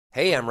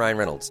Hey, I'm Ryan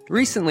Reynolds.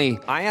 Recently,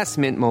 I asked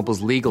Mint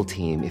Mobile's legal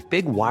team if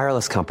big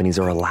wireless companies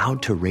are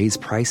allowed to raise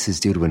prices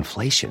due to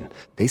inflation.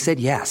 They said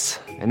yes.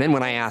 And then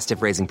when I asked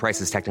if raising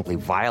prices technically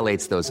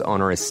violates those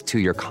onerous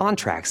two-year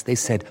contracts, they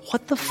said,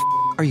 "What the f***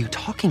 are you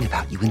talking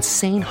about, you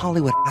insane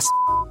Hollywood ass?"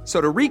 So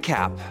to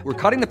recap, we're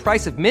cutting the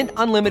price of Mint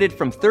Unlimited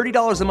from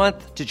 $30 a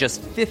month to just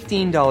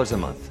 $15 a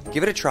month.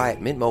 Give it a try at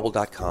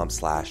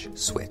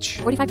mintmobile.com/switch.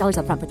 $45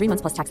 up front for 3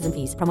 months plus taxes and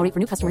fees. Promo rate for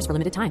new customers for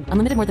limited time.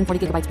 Unlimited more than 40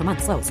 gigabytes per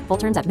month. Slows full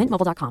terms at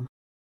mintmobile.com.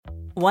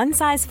 One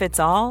size fits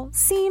all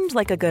seemed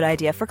like a good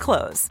idea for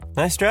clothes.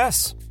 Nice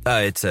dress.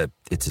 It's a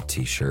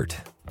t-shirt.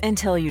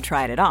 Until you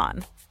tried it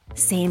on.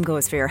 Same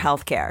goes for your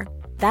healthcare.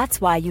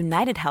 That's why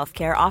United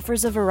Healthcare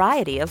offers a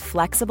variety of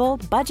flexible,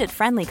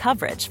 budget-friendly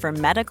coverage for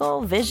medical,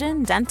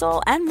 vision,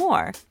 dental, and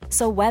more.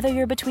 So whether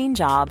you're between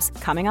jobs,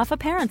 coming off a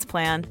parent's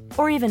plan,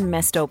 or even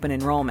missed open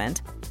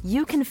enrollment,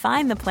 you can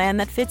find the plan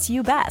that fits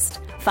you best.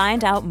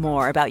 Find out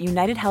more about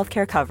United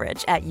Healthcare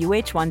coverage at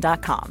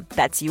uh1.com.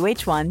 That's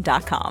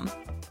uh1.com.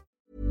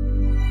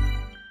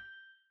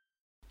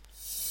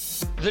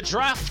 The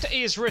draft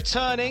is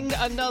returning.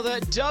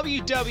 Another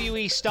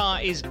WWE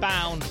star is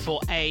bound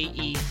for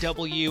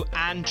AEW,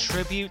 and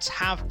tributes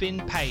have been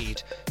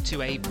paid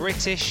to a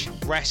British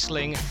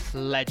wrestling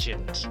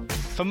legend.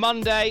 For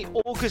Monday,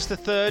 August the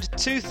 3rd,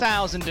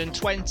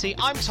 2020,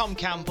 I'm Tom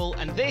Campbell,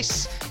 and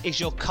this is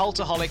your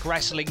Cultaholic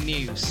Wrestling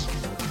News.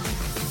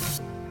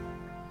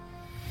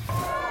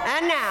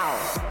 And now,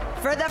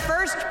 for the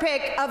first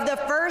pick of the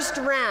first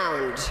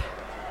round,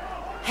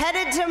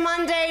 headed to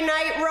Monday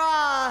Night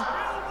Raw,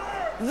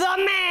 the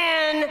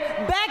man,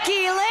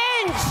 Becky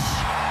Lynch.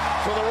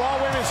 For the Raw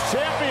Women's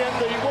Champion,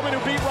 the woman who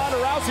beat Ronda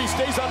Rousey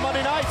stays on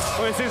Monday nights.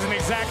 Well, this isn't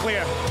exactly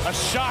a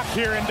shock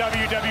here in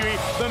WWE.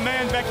 The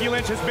man, Becky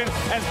Lynch, has been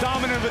as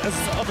dominant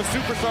of a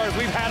superstar as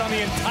we've had on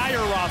the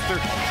entire roster.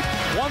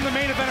 Won the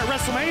main event at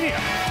WrestleMania.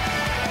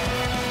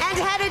 And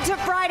headed to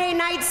Friday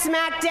Night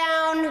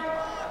SmackDown,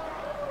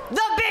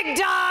 the big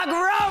dog,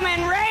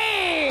 Roman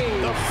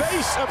Reigns. The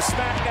face of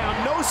SmackDown.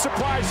 No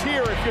surprise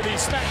here if you're the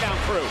SmackDown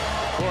crew.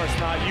 Of course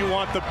not. You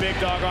want the big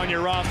dog on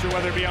your roster,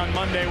 whether it be on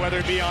Monday, whether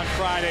it be on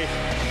Friday,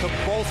 to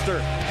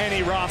bolster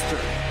any roster.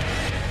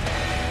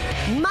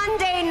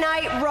 Monday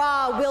Night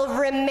Raw will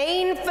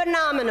remain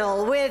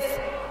phenomenal with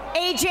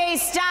AJ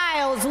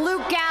Styles,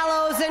 Luke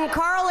Gallows, and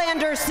Carl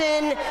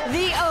Anderson,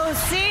 the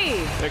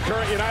OC. The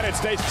current United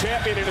States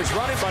champion and his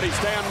running buddies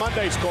stay on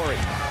Mondays, Corey.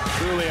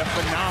 Truly a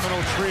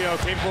phenomenal trio,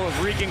 capable of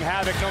wreaking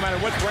havoc no matter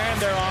what brand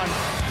they're on.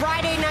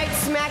 Friday Night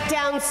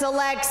SmackDown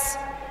selects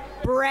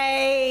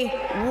Bray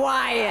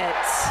Wyatt.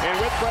 And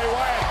with Bray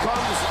Wyatt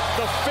comes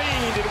The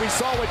Fiend, and we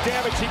saw what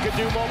damage he could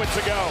do moments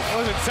ago.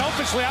 Listen,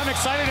 selfishly, I'm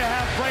excited to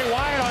have Bray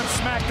Wyatt on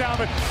SmackDown,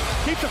 but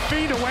keep The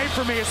Fiend away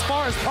from me as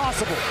far as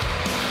possible.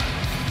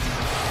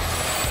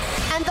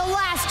 And the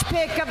last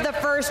pick of the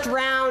first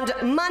round,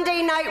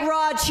 Monday Night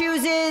Raw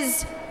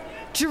chooses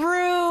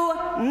Drew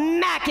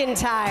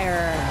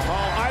McIntyre.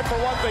 Oh, I, for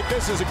one, think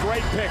this is a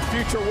great pick.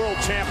 Future world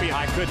champion.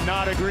 I could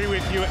not agree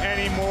with you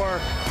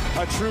anymore.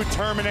 A true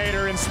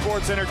Terminator in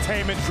sports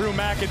entertainment, Drew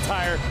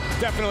McIntyre,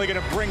 definitely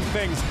going to bring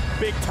things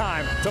big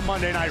time to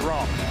Monday Night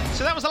Raw.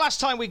 So that was the last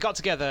time we got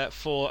together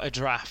for a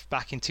draft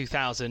back in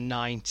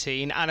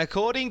 2019. And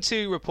according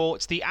to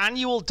reports, the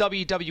annual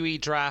WWE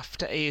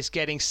draft is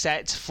getting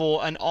set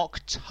for an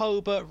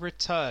October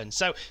return.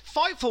 So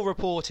Fightful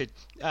reported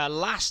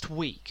last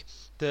week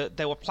that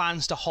there were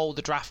plans to hold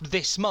the draft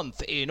this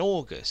month in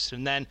August,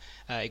 and then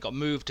it got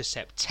moved to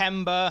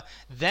September,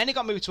 then it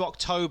got moved to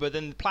October,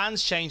 then the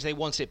plans changed, they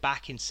wanted it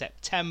back in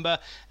September,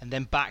 and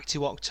then back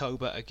to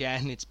October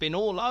again. It's been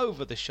all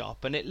over the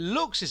shop, and it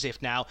looks as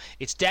if now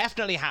it's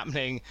definitely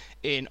happening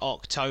in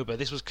October.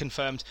 This was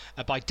confirmed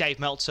by Dave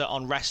Meltzer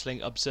on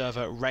Wrestling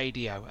Observer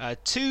Radio.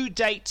 2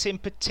 dates in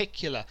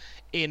particular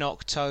in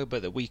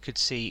October that we could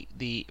see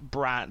the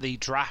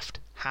draft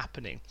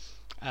happening.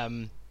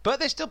 But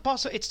it's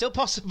still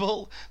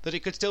possible that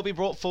it could still be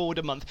brought forward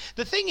a month.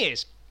 The thing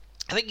is,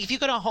 I think if you're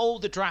going to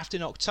hold the draft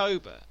in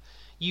October,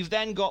 you've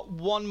then got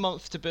 1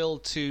 month to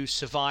build to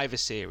Survivor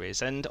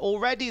Series. And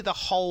already the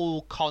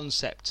whole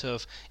concept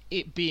of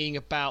it being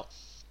about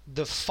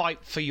the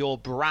fight for your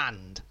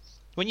brand.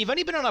 When you've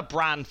only been on a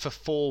brand for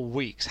 4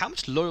 weeks, how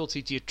much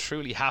loyalty do you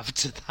truly have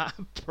to that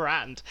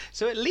brand?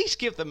 So at least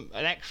give them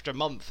an extra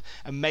month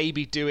and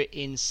maybe do it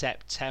in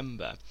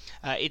September.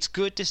 It's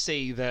good to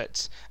see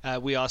that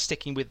we are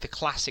sticking with the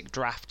classic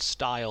draft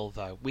style,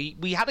 though.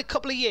 We had a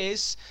couple of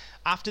years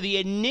after the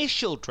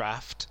initial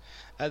draft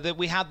that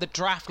we had the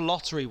draft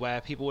lottery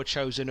where people were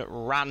chosen at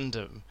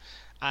random.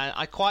 And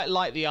I quite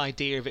like the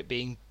idea of it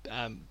being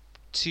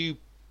two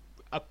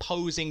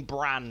opposing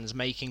brands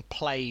making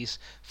plays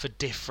for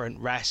different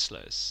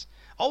wrestlers.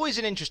 Always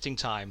an interesting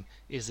time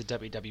is the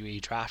WWE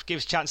draft.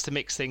 Gives a chance to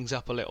mix things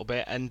up a little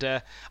bit, and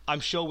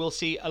I'm sure we'll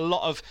see a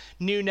lot of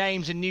new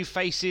names and new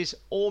faces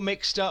all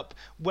mixed up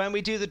when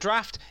we do the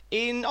draft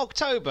in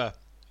October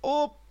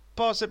or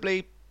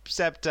possibly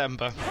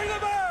September.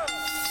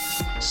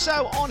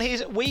 So on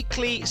his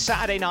weekly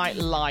Saturday night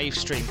live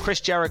stream, Chris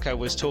Jericho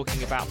was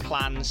talking about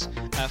plans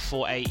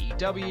for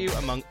AEW,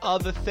 among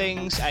other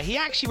things. He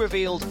actually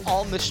revealed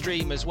on the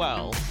stream as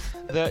well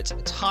that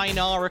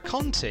Tainara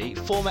Conti,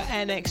 former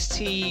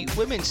NXT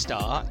women's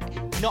star,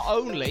 not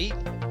only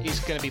is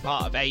going to be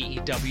part of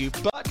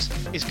AEW, but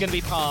is going to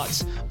be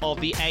part of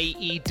the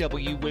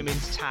AEW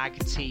Women's Tag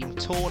Team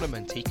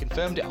Tournament. He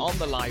confirmed it on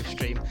the live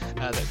stream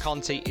that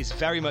Conti is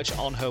very much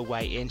on her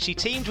way in. She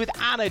teamed with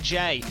Anna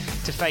Jay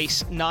to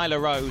face Nyla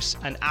Rose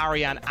and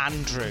Ariane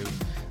Andrew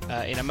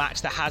in a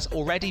match that has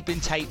already been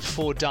taped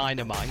for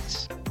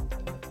Dynamite.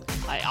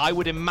 I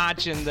would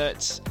imagine that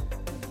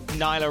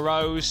Nyla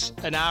Rose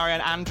and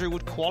Ariane Andrew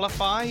would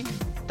qualify.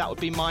 That would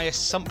be my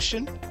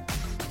assumption.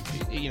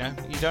 You know,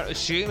 you don't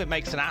assume, it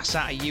makes an ass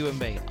out of you and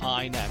me.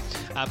 I know.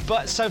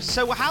 But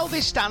so how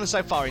this stands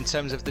so far in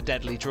terms of the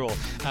deadly draw.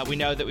 We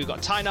know that we've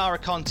got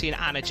Tainara Conti and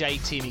Anna Jay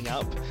teaming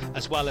up,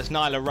 as well as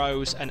Nyla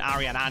Rose and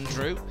Ariane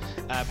Andrew.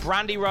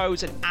 Brandy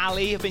Rose and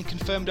Ali have been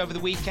confirmed over the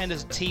weekend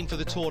as a team for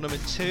the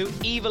tournament too.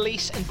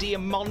 Ivelisse and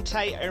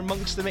Diamante are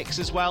amongst the mix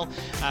as well,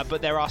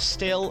 but there are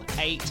still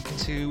 8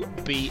 to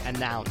be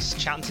announced.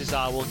 Chances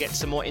are we'll get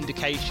some more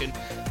indication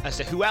as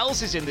to who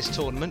else is in this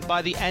tournament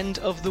by the end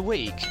of the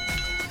week.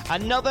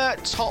 Another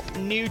top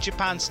New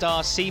Japan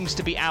star seems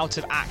to be out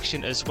of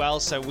action as well.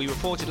 So we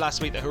reported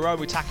last week that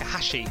Hiromu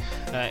Takahashi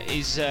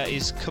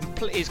is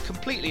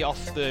completely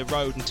off the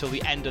road until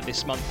the end of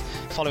this month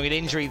following an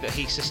injury that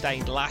he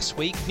sustained last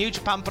week. New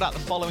Japan put out the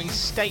following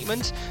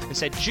statement and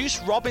said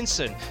Juice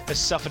Robinson has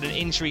suffered an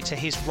injury to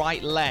his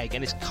right leg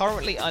and is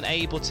currently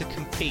unable to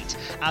compete.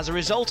 As a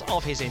result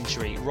of his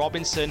injury,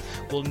 Robinson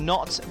will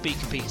not be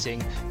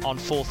competing on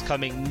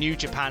forthcoming New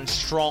Japan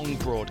Strong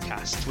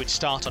broadcasts, which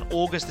start on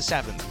August the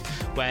 7th.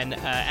 When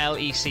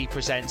LEC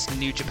presents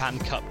New Japan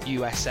Cup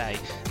USA.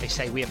 They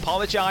say, we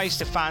apologise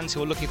to fans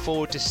who are looking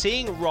forward to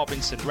seeing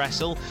Robinson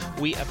wrestle.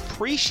 We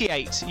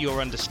appreciate your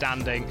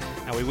understanding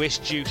and we wish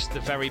Juice the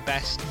very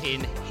best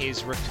in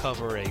his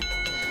recovery.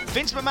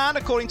 Vince McMahon,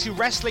 according to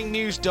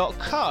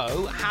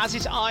WrestlingNews.co, has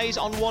his eyes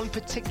on one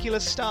particular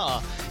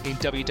star in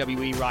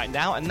WWE right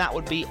now, and that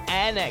would be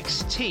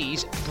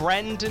NXT's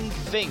Brendan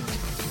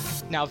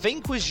Vink. Now,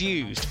 Vink was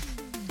used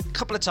a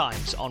couple of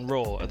times on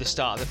Raw at the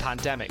start of the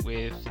pandemic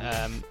with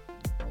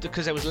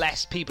because there was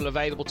less people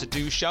available to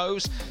do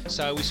shows.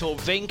 So we saw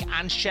Vink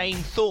and Shane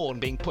Thorne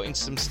being put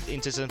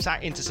into some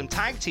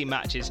tag team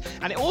matches,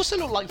 and it also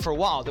looked like for a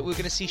while that we were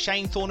going to see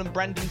Shane Thorne and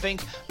Brendan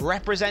Vink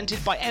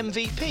represented by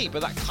MVP,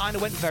 but that kind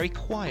of went very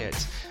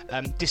quiet.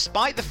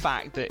 Despite the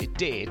fact that it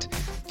did,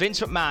 Vince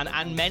McMahon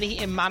and many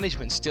in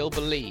management still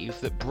believe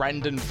that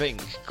Brendan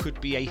Vink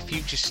could be a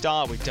future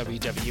star with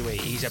WWE.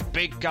 He's a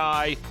big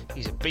guy,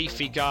 he's a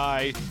beefy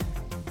guy,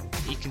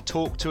 he can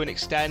talk to an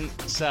extent,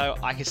 so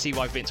I can see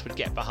why Vince would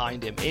get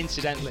behind him.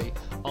 Incidentally,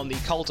 on the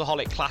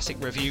Cultaholic Classic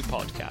Review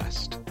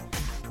podcast,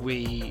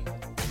 we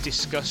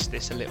discussed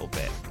this a little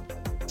bit.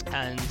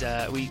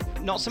 And we,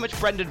 not so much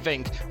Brendan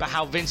Vink, but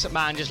how Vince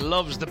McMahon just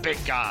loves the big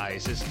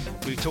guys. As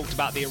we talked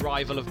about the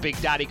arrival of Big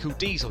Daddy Cool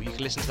Diesel. You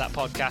can listen to that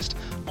podcast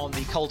on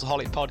the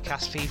Cultaholic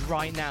podcast feed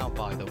right now,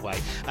 by the way.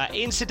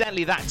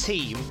 Incidentally, that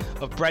team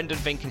of Brendan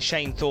Vink and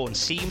Shane Thorne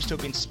seems to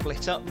have been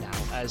split up now,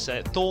 as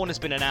Thorne has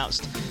been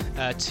announced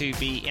to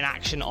be in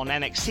action on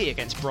NXT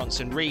against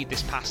Bronson Reed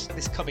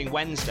this coming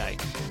Wednesday.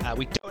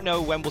 We don't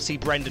know when we'll see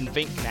Brendan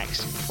Vink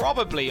next,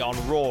 probably on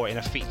Raw in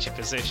a feature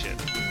position.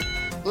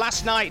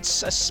 Last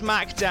night's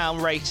SmackDown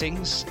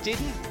ratings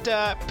didn't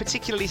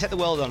particularly set the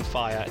world on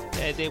fire.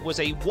 It was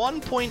a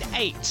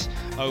 1.8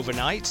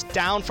 overnight,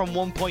 down from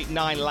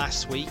 1.9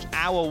 last week.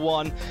 Hour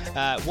 1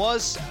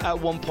 was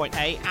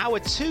 1.8. Hour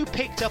 2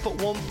 picked up at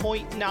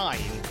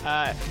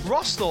 1.9.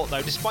 Ross thought,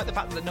 though, despite the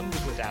fact that the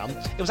numbers were down,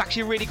 it was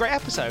actually a really great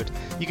episode.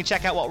 You can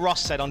check out what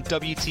Ross said on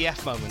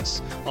WTF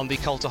Moments on the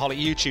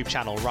Cultaholic YouTube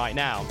channel right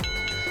now.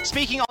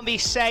 Speaking on the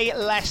Say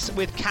Less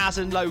with Kaz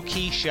and Low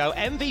Key show,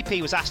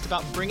 MVP was asked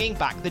about bringing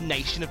back the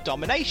Nation of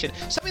Domination,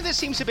 something that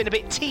seems to have been a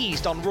bit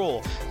teased on Raw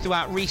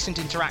throughout recent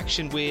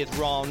interaction with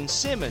Ron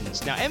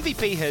Simmons. Now,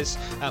 MVP has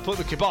put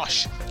the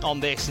kibosh on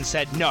this and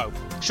said no.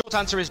 Short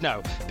answer is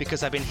no,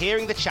 because I've been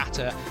hearing the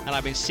chatter and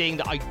I've been seeing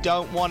that I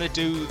don't want to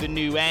do the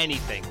new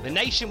anything. The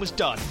Nation was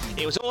done.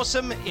 It was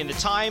awesome in the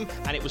time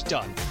and it was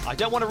done. I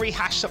don't want to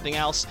rehash something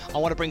else. I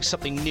want to bring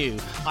something new.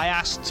 I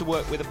asked to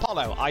work with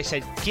Apollo. I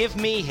said, give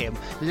me him.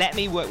 Let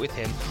me work with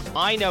him.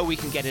 I know we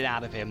can get it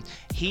out of him.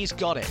 He's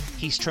got it.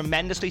 He's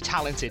tremendously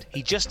talented.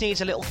 He just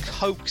needs a little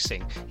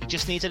coaxing. He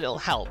just needs a little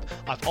help.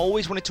 I've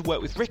always wanted to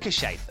work with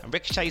Ricochet, and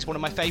Ricochet is one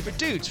of my favourite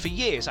dudes for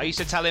years. I used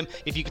to tell him,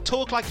 if you could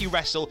talk like you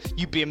wrestle,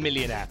 you'd be a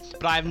millionaire.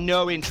 But I have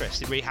no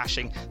interest in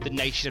rehashing the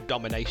Nation of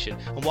Domination.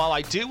 And while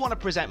I do want to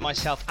present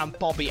myself and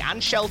Bobby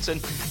and Shelton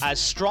as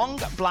strong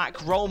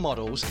black role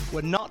models,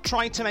 we're not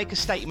trying to make a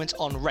statement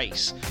on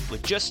race. We're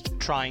just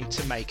trying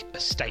to make a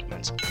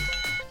statement.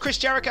 Chris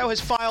Jericho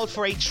has filed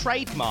for a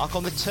trademark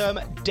on the term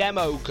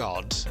Demo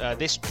God.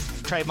 This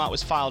trademark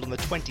was filed on the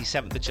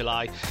 27th of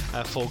July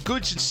for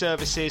goods and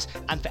services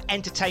and for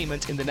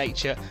entertainment in the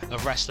nature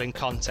of wrestling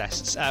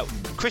contests.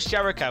 Chris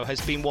Jericho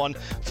has been one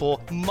for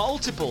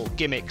multiple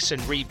gimmicks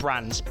and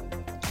rebrands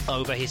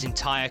over his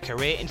entire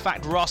career. In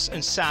fact, Ross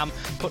and Sam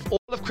put all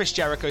of Chris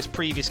Jericho's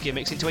previous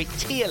gimmicks into a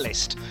tier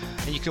list,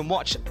 and you can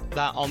watch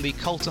that on the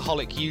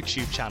Cultaholic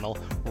YouTube channel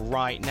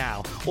right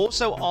now.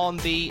 Also on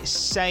the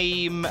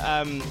same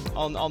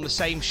on the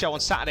same show on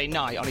Saturday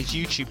night on his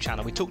YouTube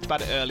channel, we talked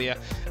about it earlier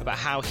about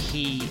how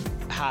he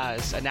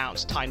has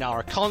announced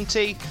Tainara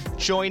Conti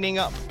joining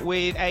up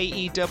with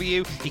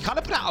AEW. He kind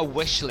of put out a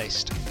wish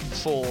list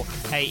for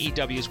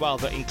AEW as well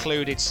that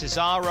included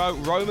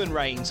Cesaro, Roman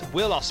Reigns,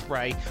 Will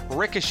Ospreay,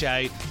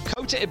 Ricochet,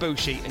 Kota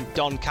Ibushi and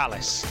Don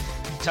Callis.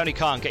 Tony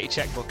Khan, get your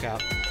checkbook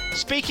out.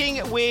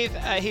 Speaking with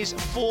his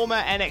former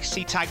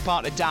NXT tag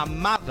partner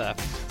Dan Mather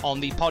on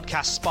the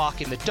podcast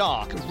Spark in the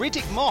Dark,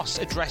 Riddick Moss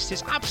addressed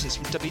his absence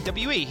from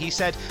WWE. He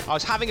said, "I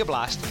was having a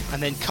blast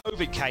and then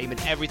COVID came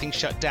and everything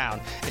shut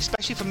down,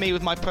 especially for me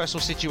with my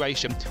personal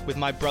situation with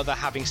my brother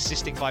having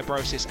cystic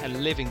fibrosis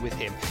and living with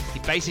him. He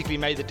basically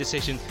made the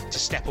decision to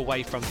step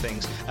away from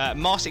things."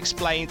 Moss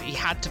explained he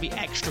had to be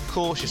extra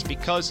cautious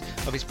because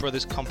of his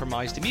brother's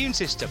compromised immune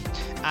system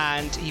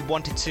and he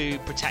wanted to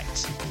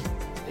protect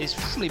his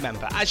family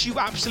member, as you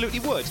absolutely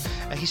would.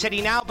 He said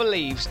he now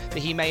believes that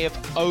he may have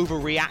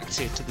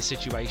overreacted to the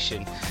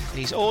situation.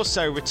 He's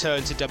also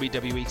returned to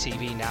WWE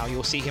TV now.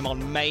 You'll see him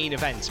on Main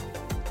Event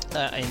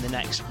in the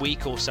next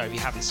week or so if you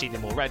haven't seen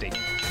him already.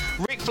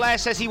 Ric Flair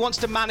says he wants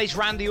to manage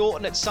Randy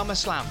Orton at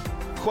SummerSlam.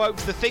 Quote,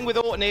 "The thing with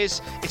Orton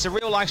is, it's a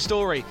real life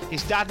story.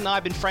 His dad and I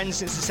have been friends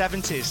since the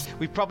 70s.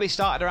 We probably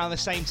started around the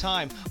same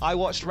time. I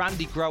watched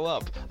Randy grow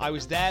up. I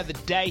was there the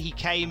day he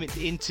came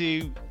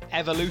into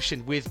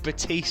Evolution with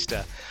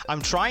Batista.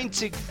 I'm trying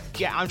to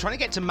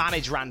get to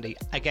manage Randy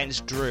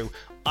against Drew.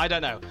 I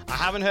don't know. I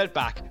haven't heard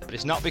back, but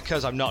it's not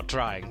because I'm not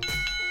trying."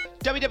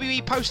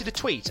 WWE posted a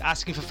tweet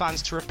asking for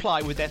fans to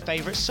reply with their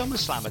favourite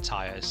SummerSlam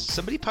attires.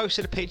 Somebody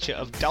posted a picture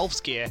of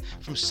Dolph's gear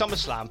from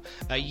SummerSlam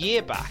a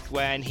year back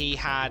when he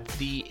had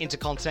the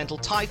Intercontinental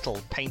title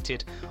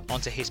painted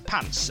onto his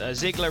pants.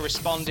 Ziggler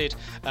responded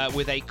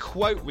with a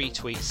quote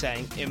retweet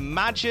saying,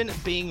 "Imagine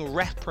being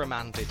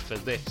reprimanded for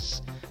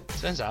this."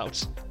 Turns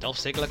out Dolph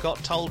Ziggler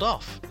got told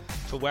off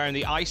for wearing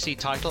the IC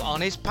title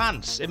on his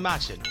pants.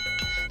 Imagine.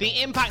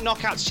 The Impact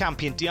Knockouts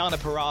champion Deonna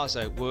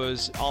Purrazzo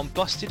was on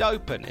Busted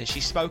Open and she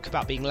spoke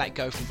about being let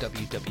go from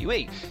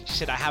WWE. She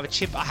said, I had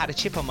a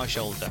chip on my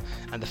shoulder,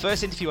 and the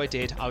first interview I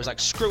did, I was like,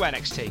 screw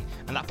NXT,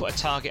 and that put a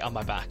target on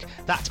my back.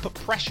 That put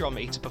pressure on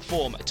me to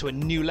perform to a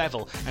new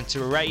level and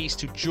to raise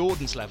to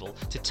Jordan's level,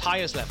 to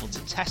Taya's level, to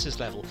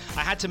Tessa's level.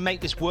 I had to make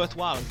this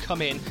worthwhile and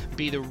come in,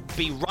 be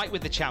right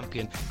with the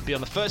champion, be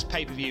on the first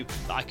pay-per-view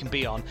that I can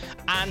be on,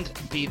 and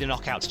be the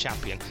Knockouts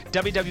champion.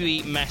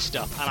 WWE messed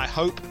up, and I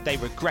hope they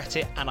regret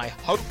it, and I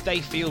hope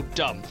they feel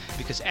dumb,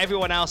 because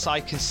everyone else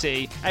can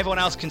see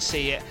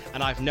it,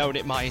 and I've known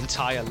it my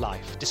entire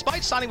life.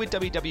 Despite signing with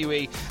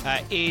WWE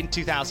in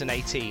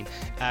 2018,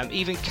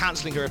 even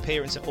cancelling her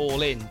appearance at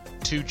All In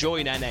to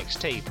join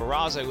NXT,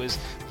 Purrazzo was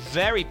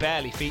very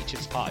barely featured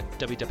as part of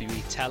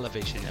WWE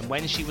television, and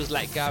when she was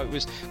let go,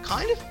 it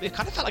kind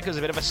of felt like it was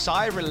a bit of a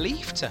sigh of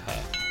relief to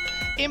her.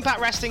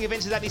 Impact Wrestling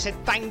incidentally said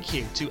thank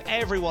you to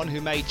everyone who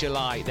made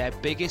July their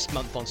biggest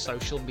month on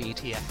social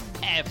media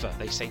ever.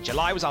 They say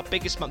July was our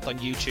biggest month on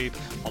YouTube,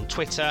 on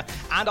Twitter,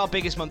 and our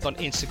biggest month on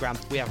Instagram.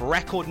 We have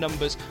record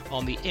numbers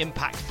on the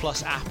Impact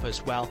Plus app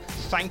as well.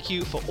 Thank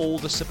you for all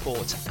the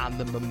support and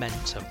the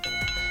momentum.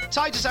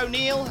 Titus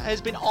O'Neil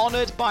has been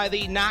honoured by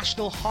the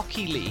National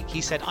Hockey League.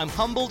 He said, I'm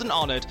humbled and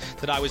honoured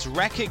that I was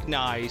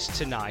recognised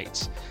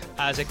tonight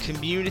as a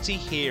community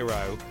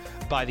hero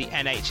by the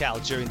NHL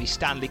during the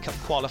Stanley Cup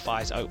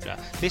qualifiers opener.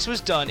 This was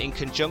done in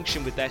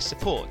conjunction with their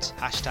support,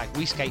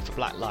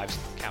 #WeSkateForBlackLives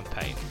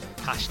campaign,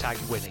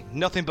 #winning.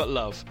 Nothing but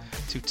love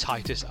to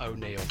Titus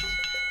O'Neil.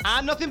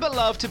 And nothing but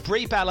love to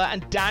Brie Bella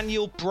and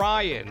Daniel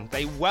Bryan.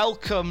 They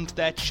welcomed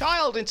their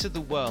child into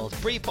the world.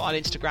 Brie put on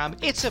Instagram,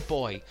 it's a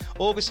boy,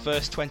 August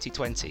 1st,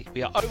 2020.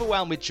 We are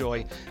overwhelmed with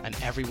joy and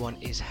everyone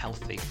is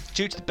healthy.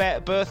 Due to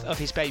the birth of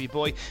his baby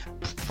boy,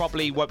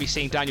 probably won't be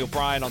seeing Daniel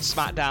Bryan on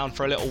SmackDown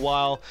for a little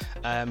while,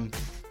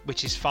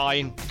 which is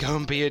fine. Go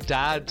and be a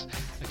dad.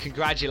 And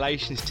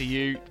congratulations to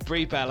you,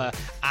 Brie Bella,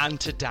 and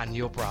to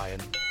Daniel Bryan.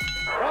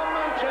 From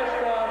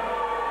Manchester,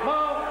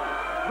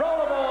 Mark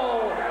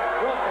Rollerball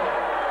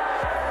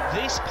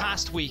Rocco. This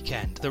past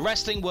weekend, the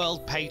wrestling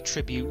world paid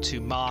tribute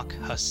to Mark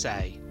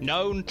Hussey,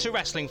 known to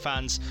wrestling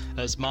fans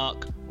as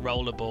Mark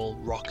Rollerball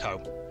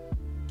Rocco.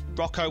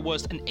 Rocco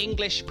was an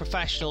English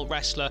professional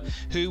wrestler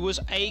who was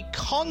a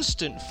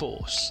constant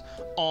force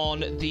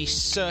on the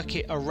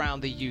circuit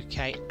around the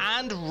UK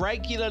and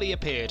regularly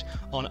appeared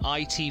on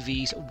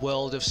ITV's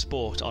World of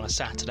Sport on a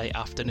Saturday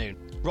afternoon.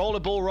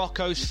 Rollerball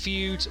Rocco's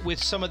feud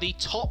with some of the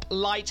top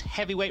light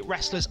heavyweight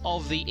wrestlers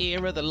of the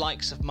era, the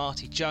likes of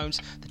Marty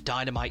Jones, the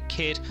Dynamite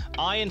Kid,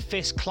 Iron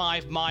Fist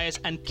Clive Myers,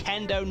 and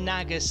Kendo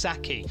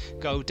Nagasaki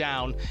go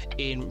down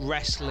in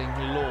wrestling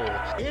lore.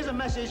 Here's a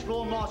message for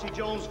all Marty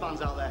Jones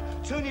fans out there.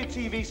 Turn your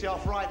TV set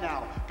off right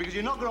now, because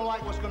you're not going to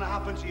like what's going to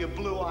happen to your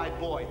blue-eyed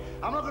boy.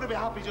 I'm not going to be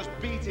happy just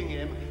beating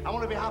him. I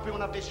want to be happy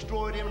when I've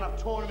destroyed him and I've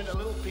torn him into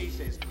little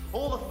pieces.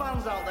 All the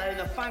fans out there in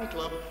the fan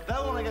club,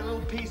 they'll want to get a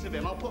little piece of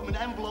him. I'll put them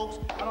in envelopes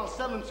and I'll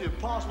sell them to you,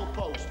 parcel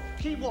post.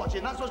 Keep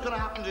watching, that's what's going to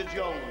happen to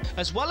Jones.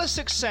 As well as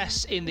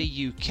success in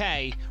the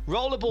UK,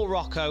 Rollerball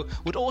Rocco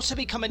would also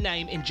become a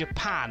name in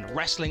Japan,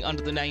 wrestling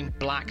under the name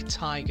Black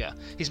Tiger.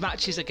 His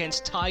matches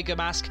against Tiger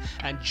Mask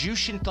and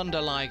Jushin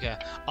Thunder Liger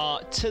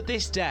are, to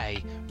this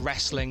day,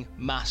 wrestling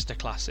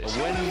masterclasses.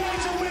 A win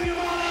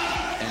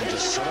and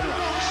just 7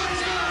 rounds.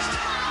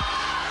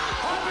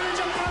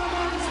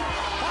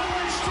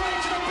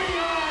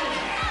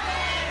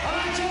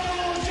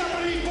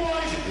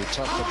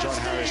 Tough for John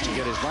Harris to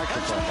get his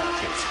microphone back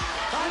here.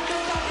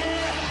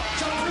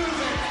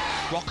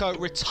 Rocco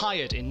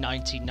retired in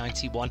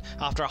 1991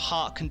 after a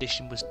heart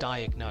condition was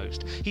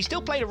diagnosed. He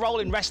still played a role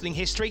in wrestling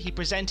history. He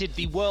presented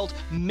the world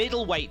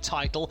middleweight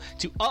title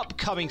to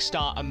upcoming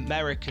star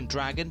American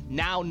Dragon,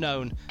 now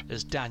known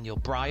as Daniel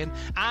Bryan,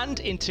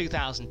 and in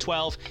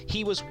 2012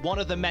 he was one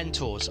of the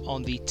mentors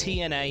on the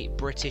TNA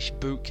British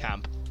Boot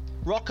Camp.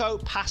 Rocco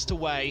passed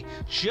away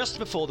just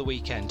before the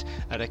weekend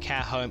at a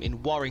care home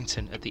in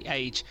Warrington at the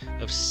age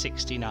of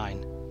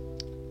 69.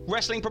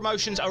 Wrestling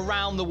promotions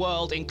around the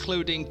world,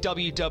 including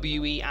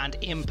WWE and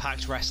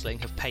Impact Wrestling,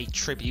 have paid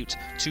tribute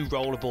to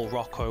Rollerball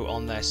Rocco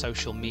on their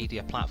social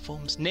media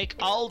platforms. Nick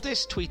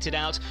Aldis tweeted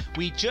out,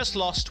 "We just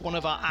lost one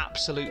of our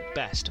absolute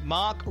best.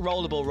 Mark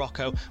Rollerball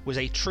Rocco was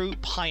a true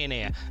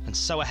pioneer and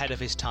so ahead of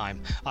his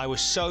time. I was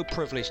so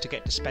privileged to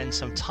get to spend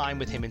some time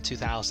with him in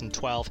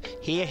 2012,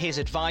 hear his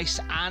advice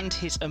and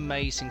his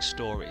amazing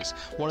stories.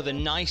 One of the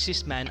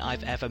nicest men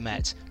I've ever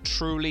met.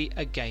 Truly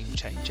a game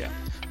changer."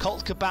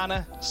 Colt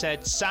Cabana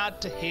said, "Sad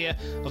to hear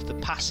of the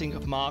passing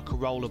of Mark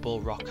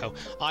Rollerball Rocco.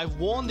 I've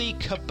worn the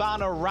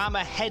Cabana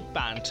Rama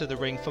headband to the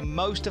ring for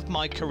most of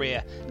my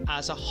career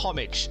as a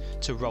homage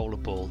to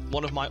Rollerball,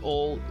 one of my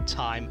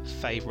all-time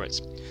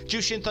favourites."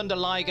 Jushin Thunder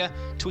Liger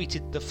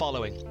tweeted the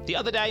following: "The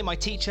other day, my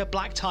teacher,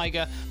 Black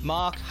Tiger,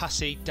 Mark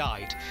Hussey,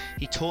 died.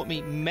 He taught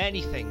me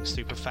many things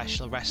through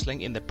professional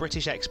wrestling in the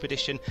British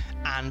Expedition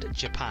and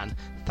Japan.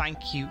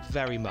 Thank you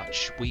very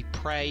much. We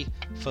pray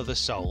for the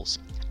souls."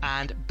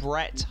 And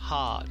Bret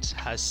Hart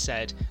has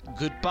said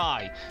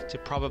goodbye to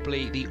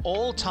probably the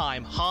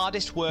all-time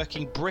hardest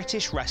working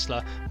British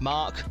wrestler,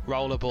 Mark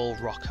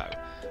Rollerball Rocco.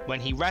 When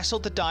he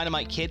wrestled the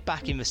Dynamite Kid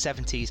back in the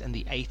 70s and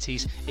the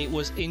 80s, it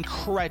was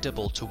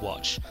incredible to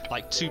watch,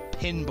 like two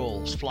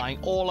pinballs flying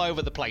all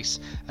over the place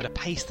at a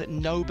pace that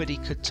nobody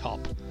could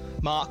top.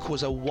 Mark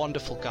was a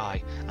wonderful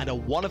guy and a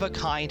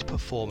one-of-a-kind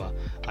performer.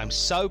 I'm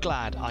so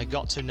glad I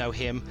got to know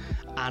him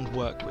and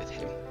work with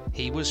him.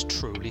 He was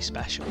truly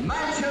special.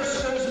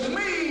 Manchester's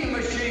Mean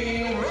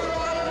Machine.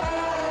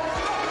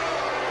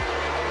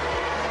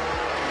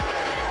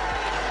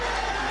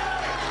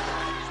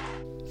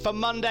 For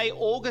Monday,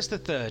 August the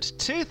 3rd,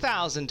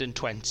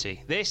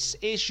 2020, this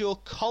is your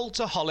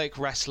Cultaholic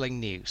Wrestling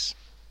News.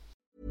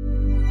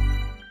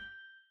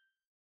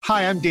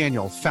 Hi, I'm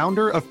Daniel,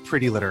 founder of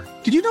Pretty Litter.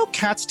 Did you know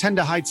cats tend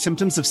to hide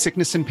symptoms of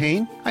sickness and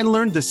pain? I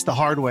learned this the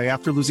hard way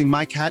after losing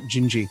my cat,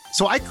 Gingy.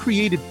 So I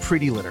created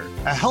Pretty Litter,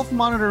 a health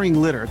monitoring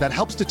litter that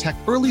helps detect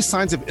early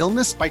signs of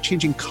illness by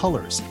changing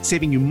colors,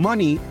 saving you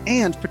money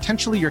and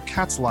potentially your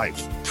cat's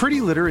life.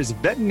 Pretty Litter is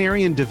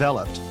veterinarian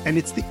developed, and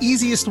it's the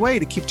easiest way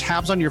to keep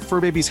tabs on your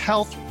fur baby's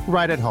health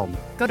right at home.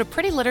 Go to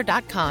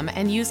prettylitter.com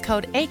and use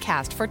code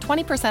ACAST for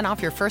 20%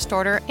 off your first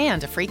order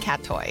and a free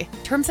cat toy.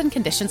 Terms and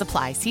conditions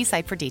apply. See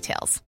site for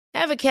details.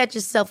 Ever catch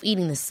yourself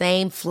eating the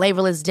same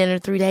flavorless dinner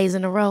 3 days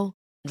in a row?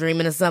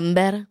 Dreaming of something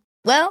better?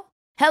 Well,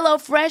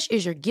 HelloFresh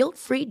is your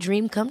guilt-free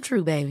dream come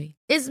true, baby.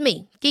 It's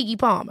me, Keke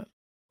Palmer.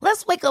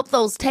 Let's wake up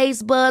those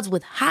taste buds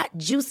with hot,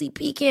 juicy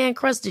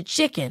pecan-crusted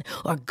chicken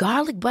or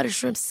garlic butter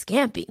shrimp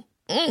scampi.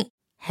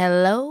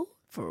 Hello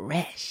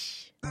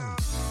Fresh.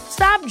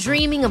 Stop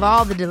dreaming of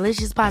all the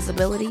delicious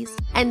possibilities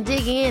and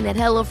dig in at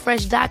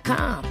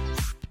HelloFresh.com.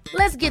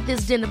 Let's get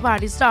this dinner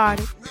party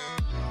started.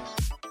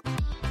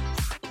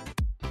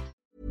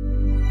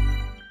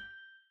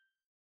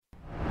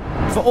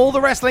 For all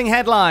the wrestling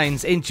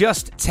headlines in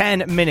just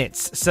 10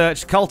 minutes,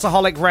 search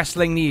Cultaholic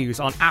Wrestling News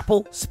on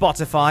Apple,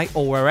 Spotify,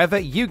 or wherever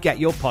you get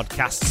your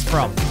podcasts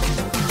from.